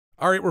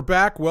All right, we're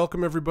back.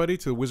 Welcome, everybody,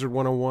 to the Wizard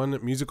 101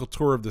 musical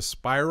tour of the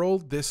Spiral.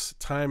 This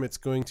time it's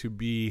going to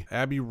be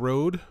Abbey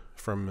Road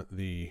from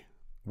the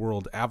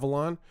world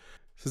Avalon.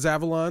 This is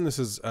Avalon. This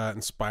is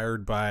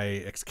inspired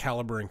by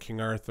Excalibur and King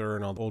Arthur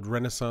and all the old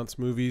Renaissance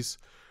movies.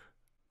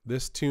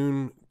 This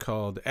tune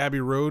called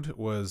Abbey Road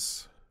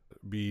was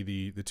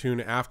the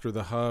tune after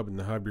the hub. And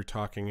the hub, you're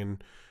talking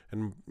and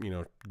you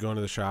know, going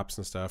to the shops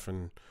and stuff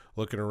and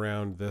looking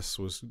around. This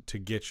was to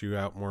get you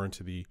out more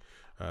into the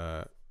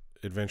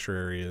adventure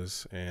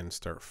areas and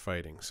start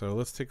fighting. So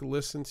let's take a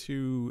listen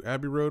to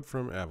Abbey Road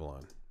from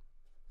Avalon.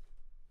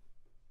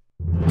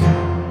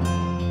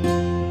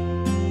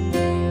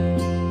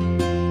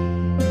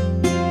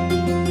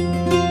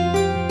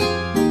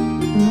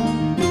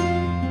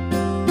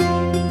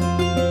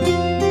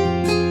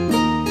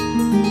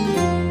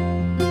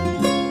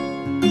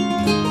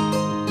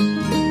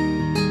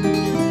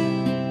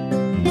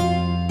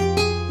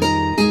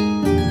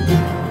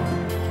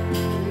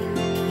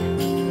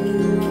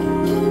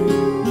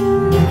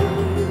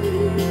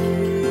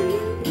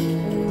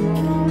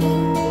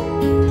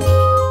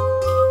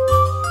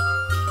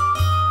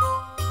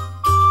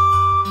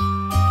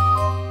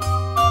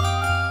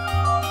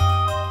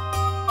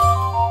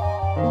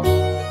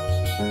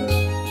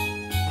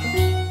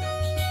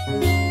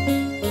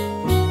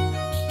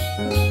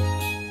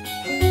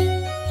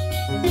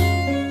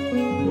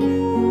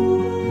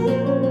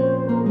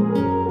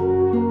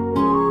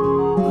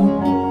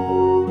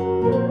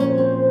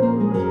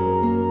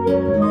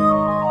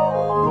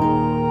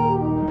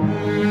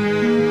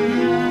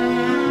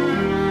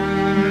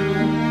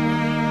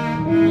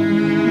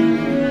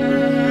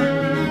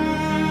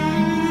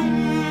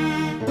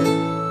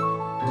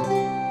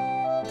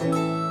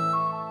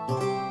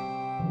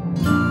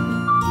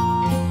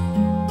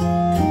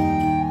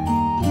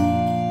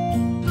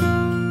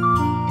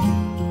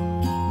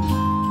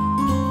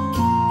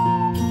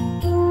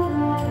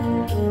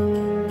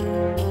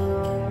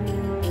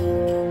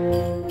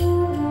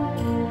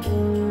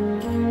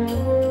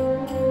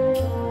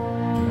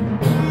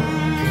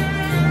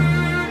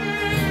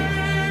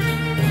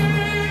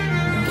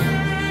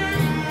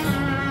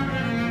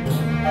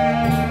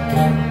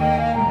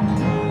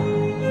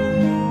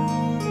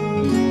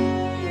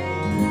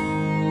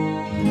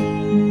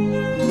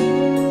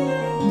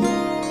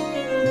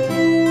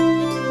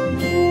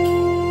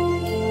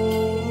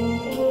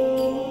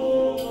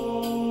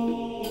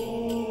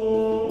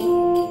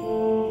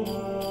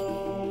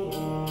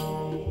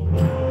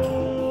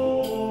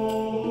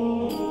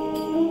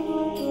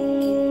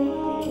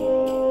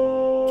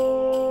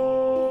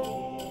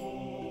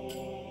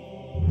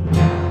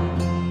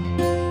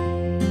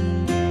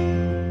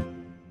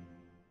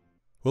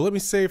 Well, let me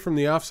say from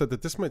the offset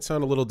that this might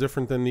sound a little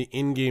different than the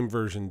in-game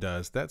version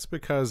does. That's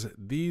because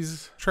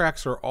these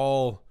tracks are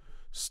all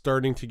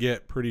starting to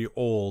get pretty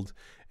old,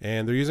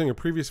 and they're using a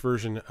previous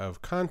version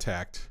of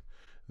Contact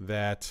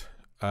that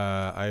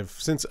I've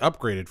since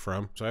upgraded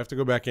from. So I have to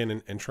go back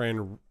in and try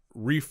and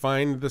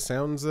refine the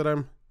sounds that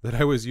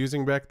I was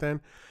using back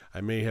then.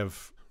 I may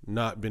have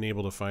not been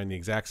able to find the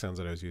exact sounds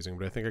that I was using,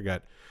 but I think I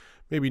got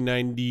maybe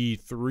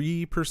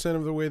 93%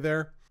 of the way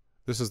there.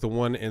 This is the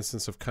one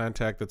instance of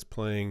Contact that's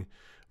playing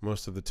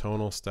most of the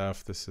tonal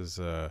stuff. This is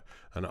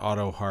an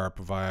auto harp,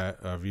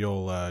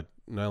 viola,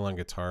 nylon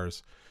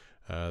guitars.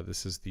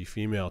 This is the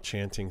female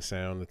chanting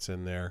sound that's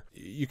in there.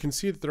 You can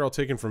see that they're all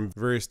taken from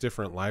various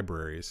different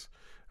libraries.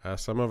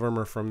 Some of them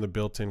are from the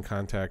built-in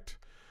Contact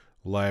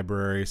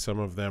library. Some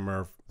of them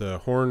are the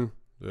horn,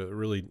 the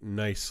really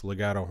nice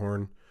legato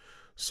horn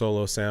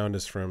solo sound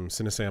is from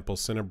Cinesample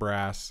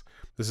Cinebrass.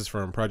 This is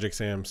from Project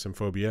Sam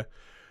Symphobia.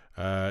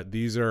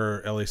 These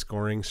are LA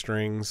scoring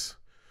strings.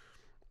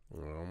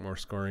 More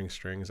scoring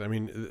strings. I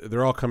mean,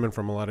 they're all coming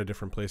from a lot of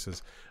different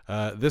places.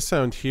 This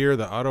sound here,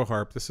 the auto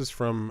harp, this is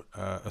from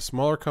a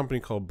smaller company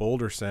called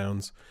Boulder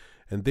Sounds,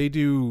 and they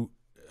do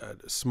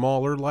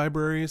smaller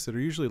libraries that are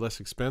usually less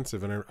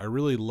expensive. And I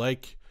really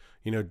like,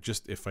 you know,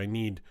 just if I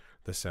need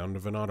the sound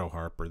of an auto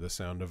harp or the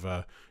sound of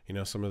you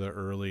know, some of the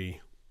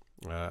early.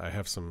 I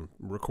have some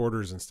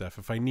recorders and stuff.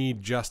 If I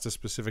need just a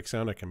specific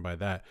sound, I can buy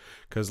that,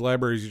 because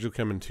libraries usually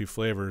come in two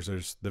flavors.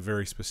 There's the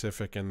very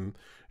specific and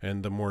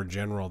the more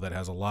general that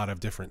has a lot of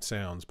different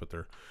sounds, but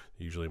they're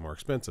usually more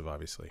expensive,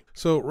 obviously.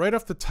 So right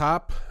off the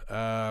top,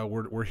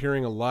 we're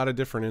hearing a lot of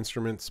different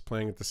instruments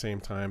playing at the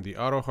same time. The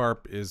auto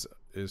harp is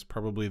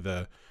probably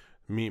the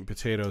meat and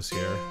potatoes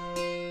here.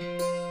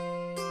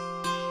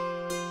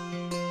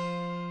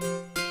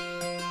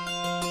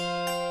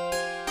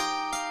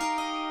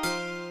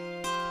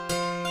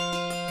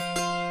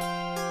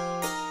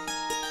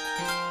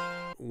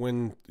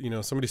 When, you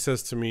know, somebody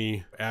says to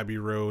me Abbey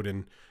Road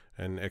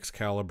and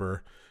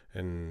Excalibur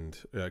and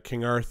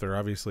King Arthur,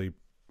 obviously,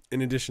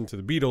 in addition to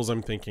the Beatles,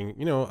 I'm thinking,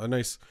 you know, a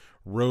nice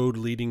road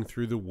leading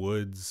through the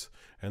woods,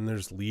 and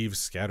there's leaves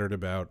scattered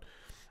about.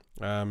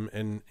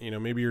 And, you know,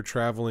 maybe you're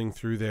traveling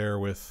through there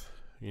with,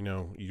 you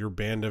know, your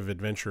band of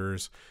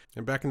adventurers.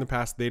 And back in the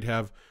past, they'd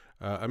have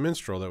a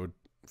minstrel that would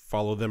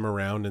follow them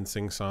around and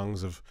sing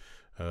songs of,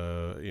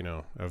 you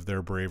know, of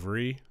their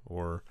bravery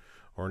or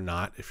or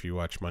not if you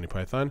watch Monty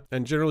Python,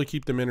 and generally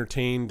keep them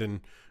entertained and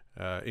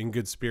in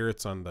good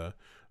spirits on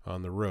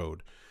the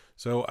road.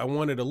 So I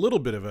wanted a little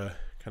bit of a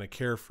kind of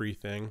carefree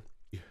thing.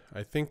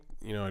 I think,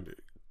 you know, I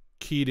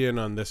keyed in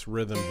on this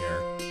rhythm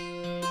here.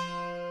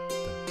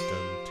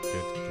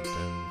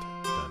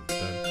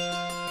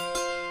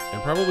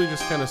 And probably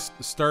just kind of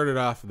started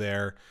off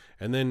there,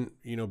 and then,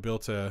 you know,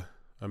 built a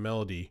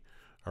melody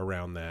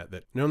around that.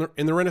 That, you know,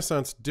 in the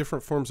Renaissance,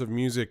 different forms of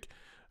music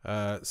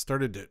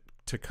started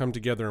to come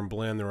together and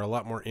blend. There were a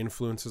lot more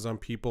influences on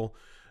people.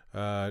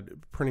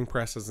 Printing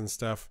presses and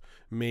stuff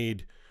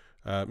made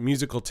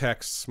musical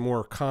texts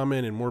more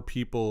common, and more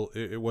people.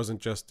 It wasn't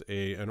just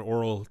an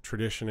oral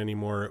tradition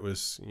anymore. It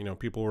was, you know,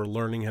 people were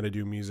learning how to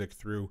do music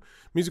through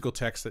musical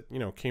texts that, you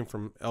know, came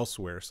from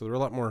elsewhere. So there were a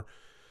lot more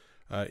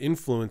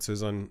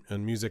influences on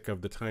music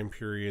of the time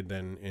period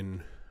than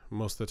in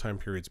most of the time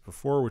periods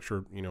before, which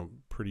were, you know,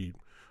 pretty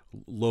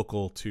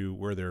local to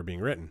where they were being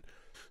written.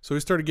 So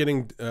we started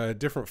getting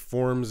different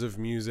forms of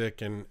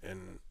music, and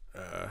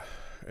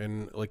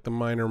like the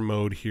minor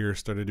mode here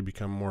started to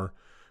become more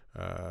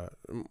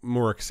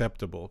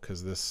acceptable,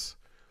 because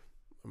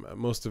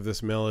most of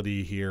this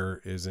melody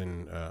here is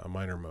in a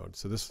minor mode.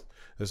 So this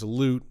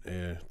lute,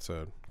 it's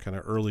a kind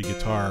of early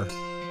guitar,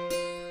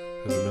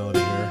 has a melody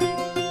here.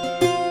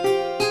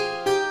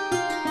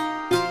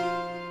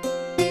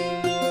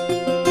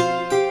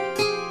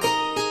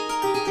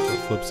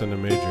 Flips into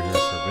major here for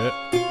a bit.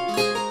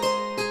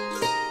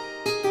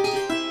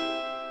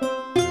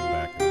 And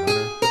back in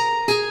minor.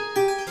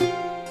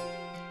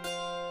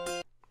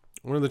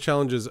 One of the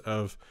challenges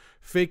of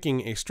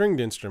faking a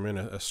stringed instrument,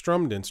 a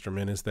strummed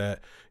instrument, is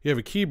that you have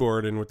a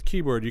keyboard, and with the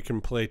keyboard you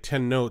can play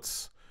 10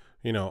 notes,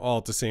 you know, all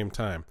at the same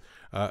time.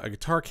 A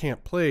guitar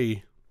can't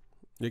play,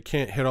 it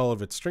can't hit all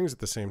of its strings at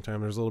the same time.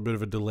 There's a little bit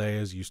of a delay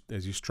as you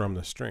strum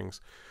the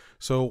strings.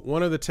 So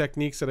one of the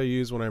techniques that I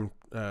use when I'm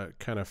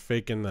kind of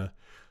faking the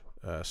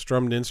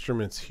strummed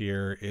instruments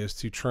here is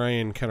to try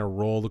and kind of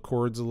roll the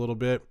chords a little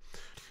bit.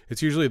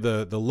 It's usually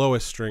the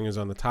lowest string is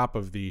on the top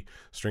of the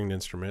stringed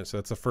instrument, so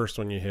that's the first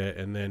one you hit,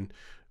 and then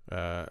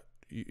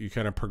you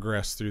kind of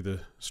progress through the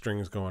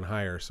strings going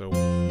higher. So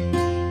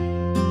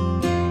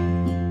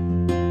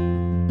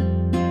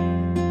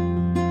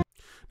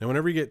now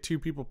whenever you get two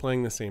people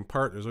playing the same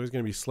part, there's always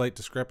going to be slight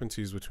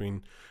discrepancies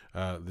between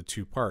the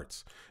two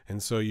parts,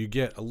 and so you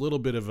get a little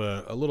bit of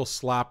a little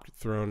slop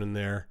thrown in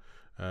there.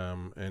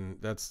 And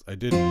I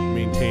did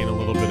maintain a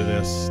little bit of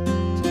this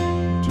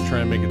to try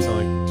and make it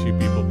sound like two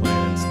people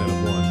playing instead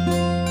of one.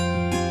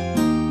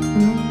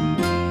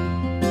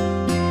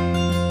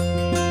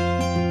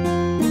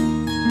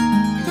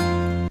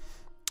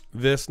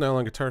 This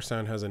nylon guitar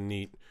sound has a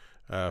neat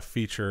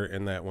feature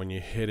in that when you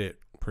hit it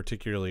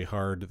particularly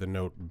hard, the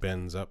note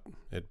bends up.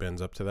 It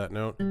bends up to that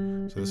note.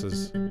 So this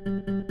is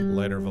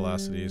lighter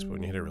velocities, but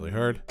when you hit it really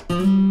hard,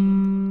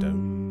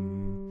 dun.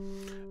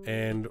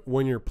 And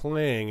when you're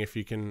playing, if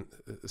you can,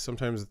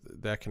 sometimes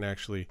that can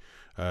actually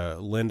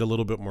lend a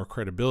little bit more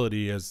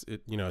credibility, as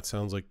it, you know, it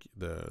sounds like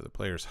the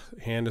player's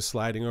hand is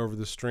sliding over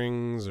the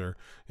strings, or,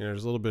 you know,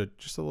 there's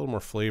just a little more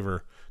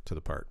flavor to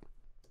the part.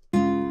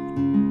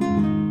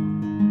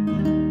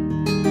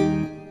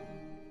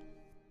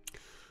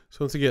 So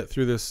once you get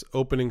through this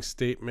opening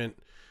statement,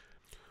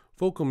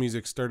 vocal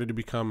music started to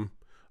become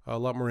a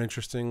lot more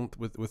interesting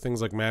with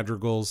things like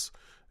madrigals,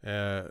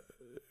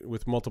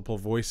 with multiple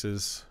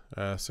voices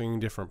singing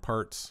different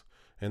parts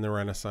in the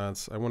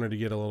Renaissance. I wanted to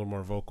get a little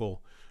more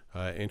vocal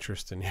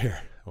interest in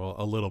here. Well,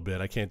 a little bit.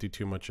 I can't do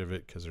too much of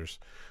it because there's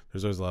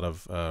always a lot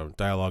of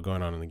dialogue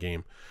going on in the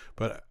game.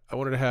 But I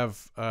wanted to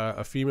have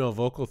a female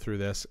vocal through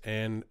this,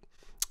 and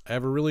I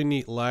have a really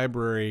neat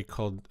library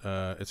called,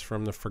 it's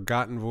from the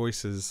Forgotten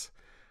Voices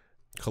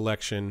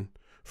collection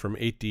from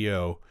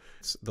 8DO.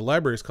 The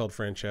library is called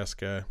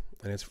Francesca,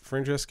 and it's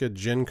Francesca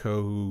Genco,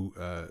 who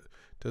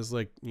does,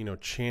 like, you know,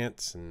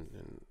 chants and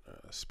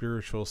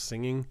spiritual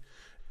singing.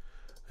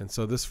 And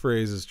so this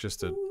phrase is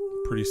just a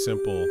pretty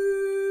simple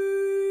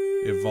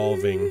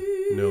evolving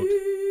note.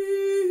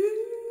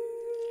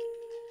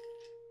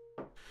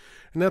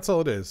 And that's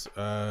all it is.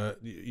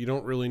 You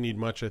don't really need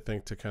much, I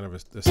think, to kind of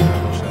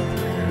establish that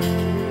through here.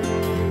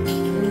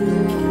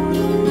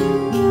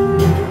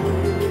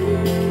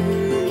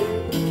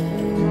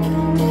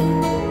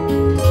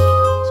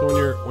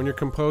 When you're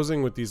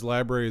composing with these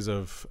libraries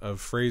of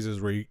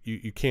phrases where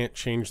you can't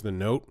change the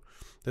note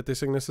that they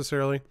sing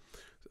necessarily,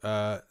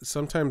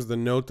 sometimes the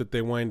note that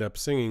they wind up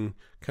singing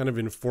kind of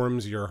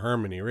informs your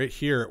harmony. Right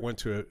here, it went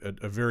to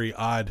a very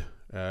odd,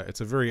 it's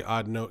a very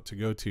odd note to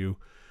go to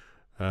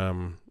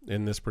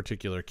in this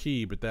particular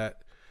key, but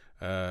that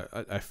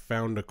I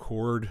found a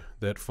chord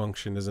that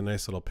functioned as a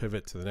nice little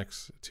pivot to the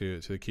next, to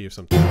the key of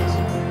something else.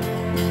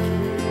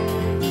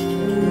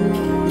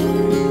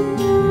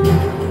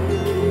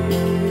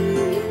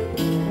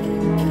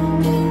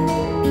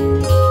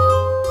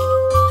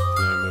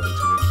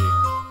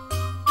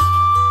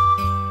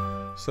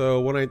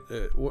 So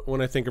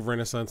when I think of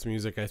Renaissance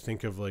music, I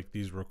think of like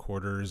these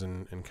recorders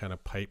and kind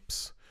of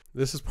pipes.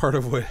 This is part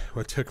of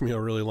what took me a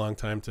really long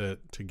time to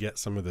get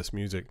some of this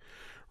music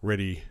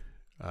ready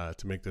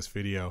to make this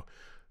video.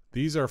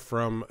 These are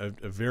from a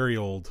very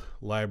old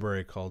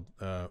library called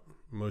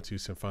Motu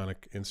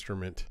Symphonic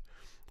Instrument,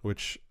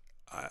 which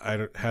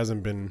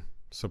hasn't been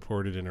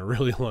supported in a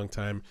really long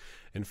time.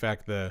 In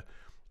fact, the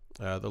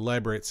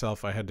library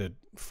itself, I had to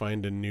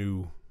find a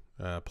new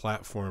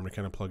platform to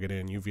kind of plug it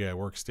in. UVI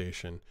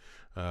Workstation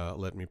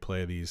let me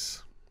play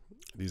these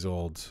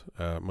old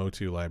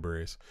Motu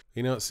libraries.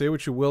 You know, say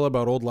what you will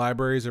about old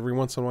libraries, every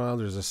once in a while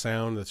there's a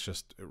sound that's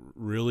just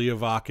really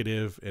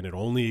evocative, and it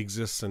only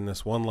exists in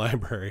this one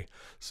library.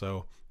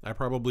 So I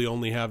probably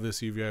only have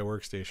this UVI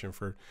Workstation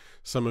for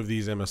some of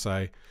these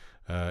MSI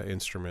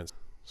instruments.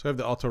 So I have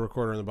the alto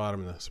recorder on the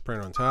bottom and the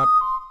soprano on top.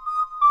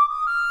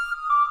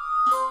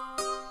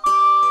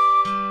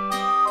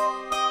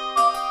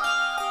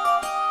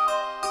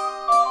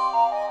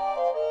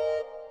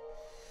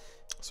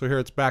 So here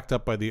it's backed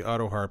up by the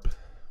auto harp.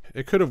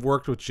 It could have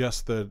worked with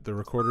just the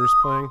recorders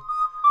playing.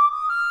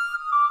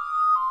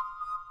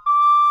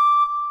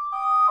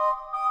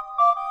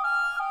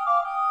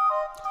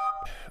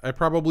 I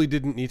probably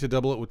didn't need to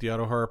double it with the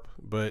auto harp,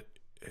 but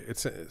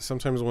it's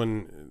sometimes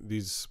when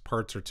these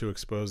parts are too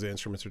exposed, the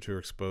instruments are too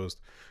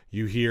exposed,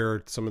 you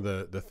hear some of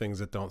the things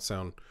that don't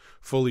sound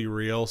fully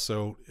real,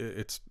 so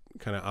it's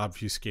kind of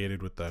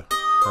obfuscated with the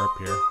harp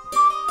here.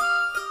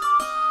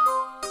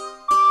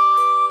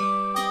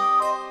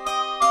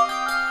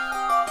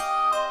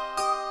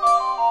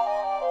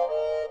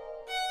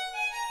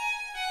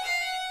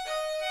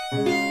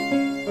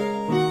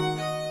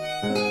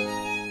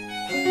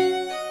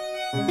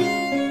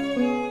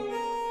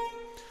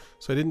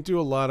 So I didn't do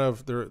a lot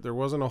of, there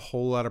wasn't a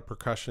whole lot of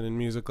percussion in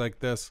music like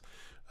this.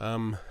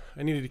 I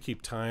needed to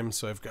keep time,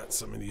 so I've got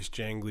some of these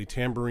jangly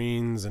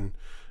tambourines and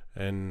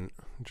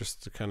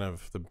just kind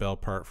of the bell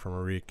part from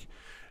Arik,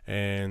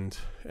 and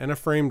a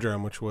frame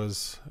drum, which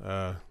was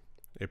a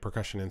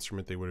percussion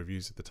instrument they would have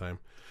used at the time.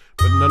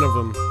 But none of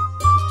them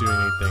was doing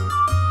anything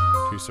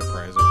too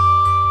surprising.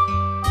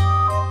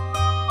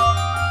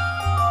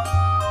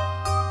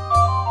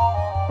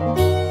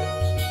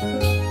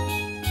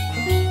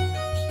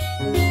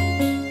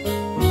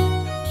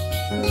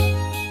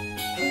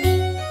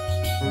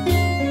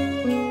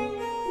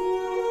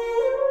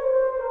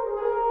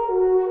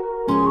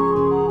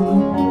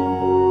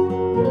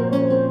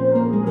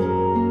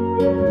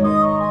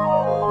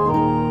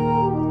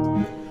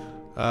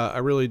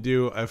 I really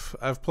do.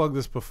 I've plugged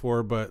this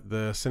before, but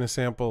the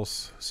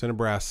Cinesamples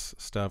Cinebrass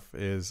stuff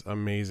is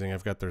amazing.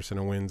 I've got their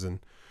Cinewinds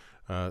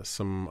and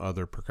some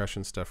other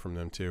percussion stuff from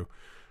them too.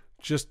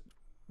 Just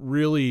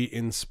really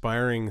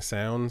inspiring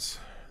sounds.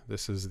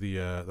 This is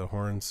the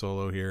horn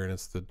solo here, and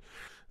it's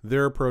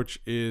their approach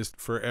is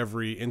for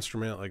every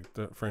instrument, like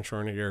the French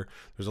Horniger,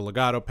 there's a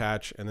legato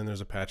patch, and then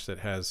there's a patch that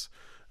has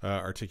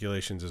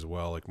articulations as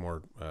well, like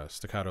more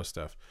staccato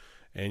stuff,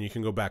 and you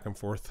can go back and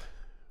forth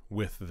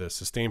with the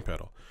sustain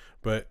pedal.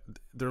 But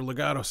their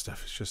legato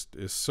stuff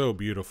is so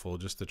beautiful,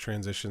 just the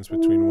transitions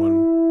between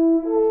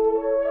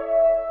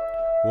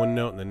one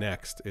note and the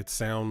next. It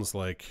sounds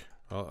like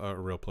a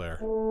real player.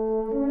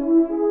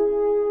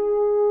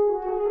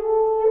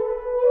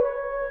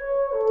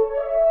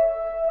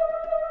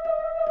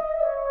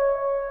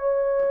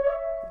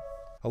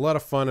 A lot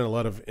of fun and a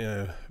lot of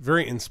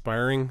very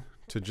inspiring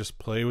to just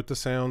play with the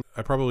sound.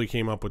 I probably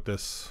came up with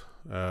this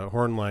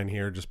horn line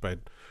here just by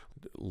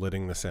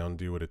letting the sound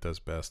do what it does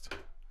best.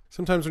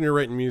 Sometimes when you're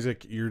writing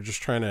music, you're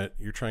trying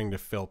to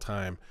fill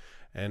time,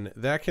 and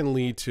that can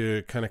lead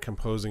to kind of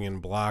composing in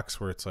blocks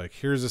where it's like,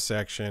 here's a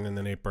section, and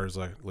then 8 bars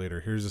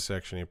later, here's a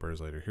section, 8 bars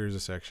later, here's a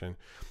section.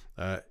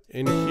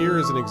 And here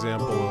is an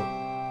example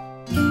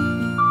of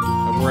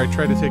where I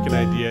try to take an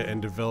idea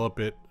and develop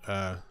it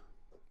a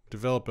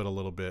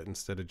little bit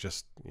instead of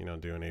just, you know,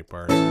 doing 8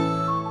 bars.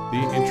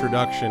 The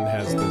introduction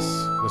has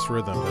this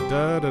rhythm,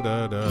 da da da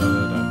da da da,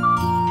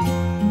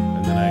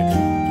 and then I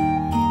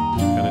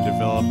kind of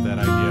develop that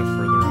idea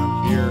further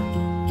on here,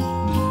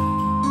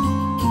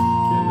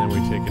 and then we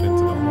take it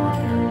into the horn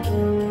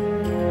here.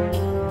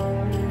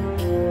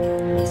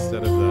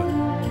 Instead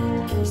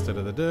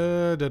of the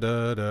da da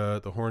da da,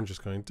 the horn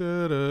just going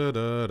da da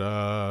da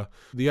da.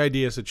 The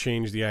idea is to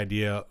change the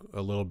idea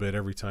a little bit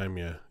every time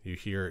you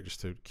hear it,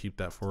 just to keep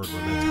that forward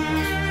momentum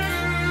going.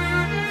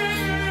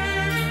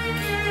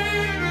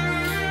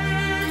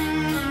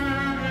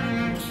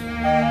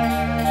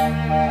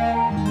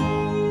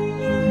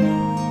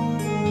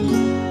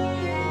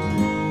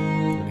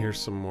 And here's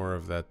some more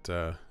of that,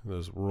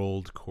 those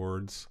rolled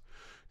chords,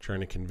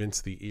 trying to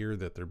convince the ear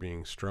that they're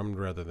being strummed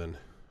rather than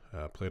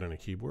played on a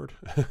keyboard.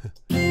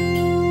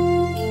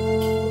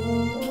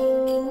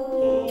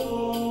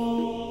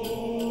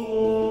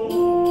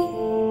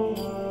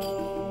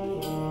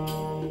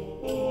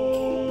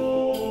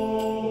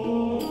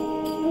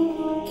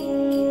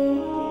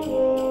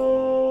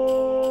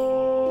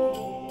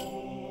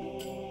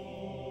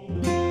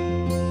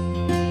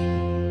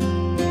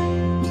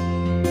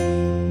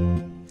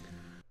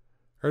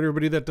 All right,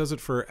 everybody, that does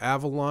it for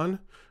Avalon.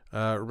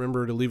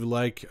 Remember to leave a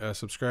like,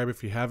 subscribe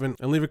if you haven't,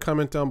 and leave a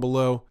comment down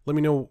below. Let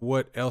me know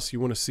what else you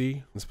want to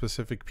see in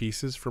specific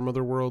pieces from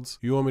other worlds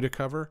you want me to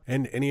cover,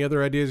 and any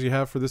other ideas you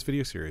have for this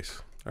video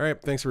series. All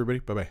right, thanks everybody.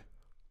 Bye-bye.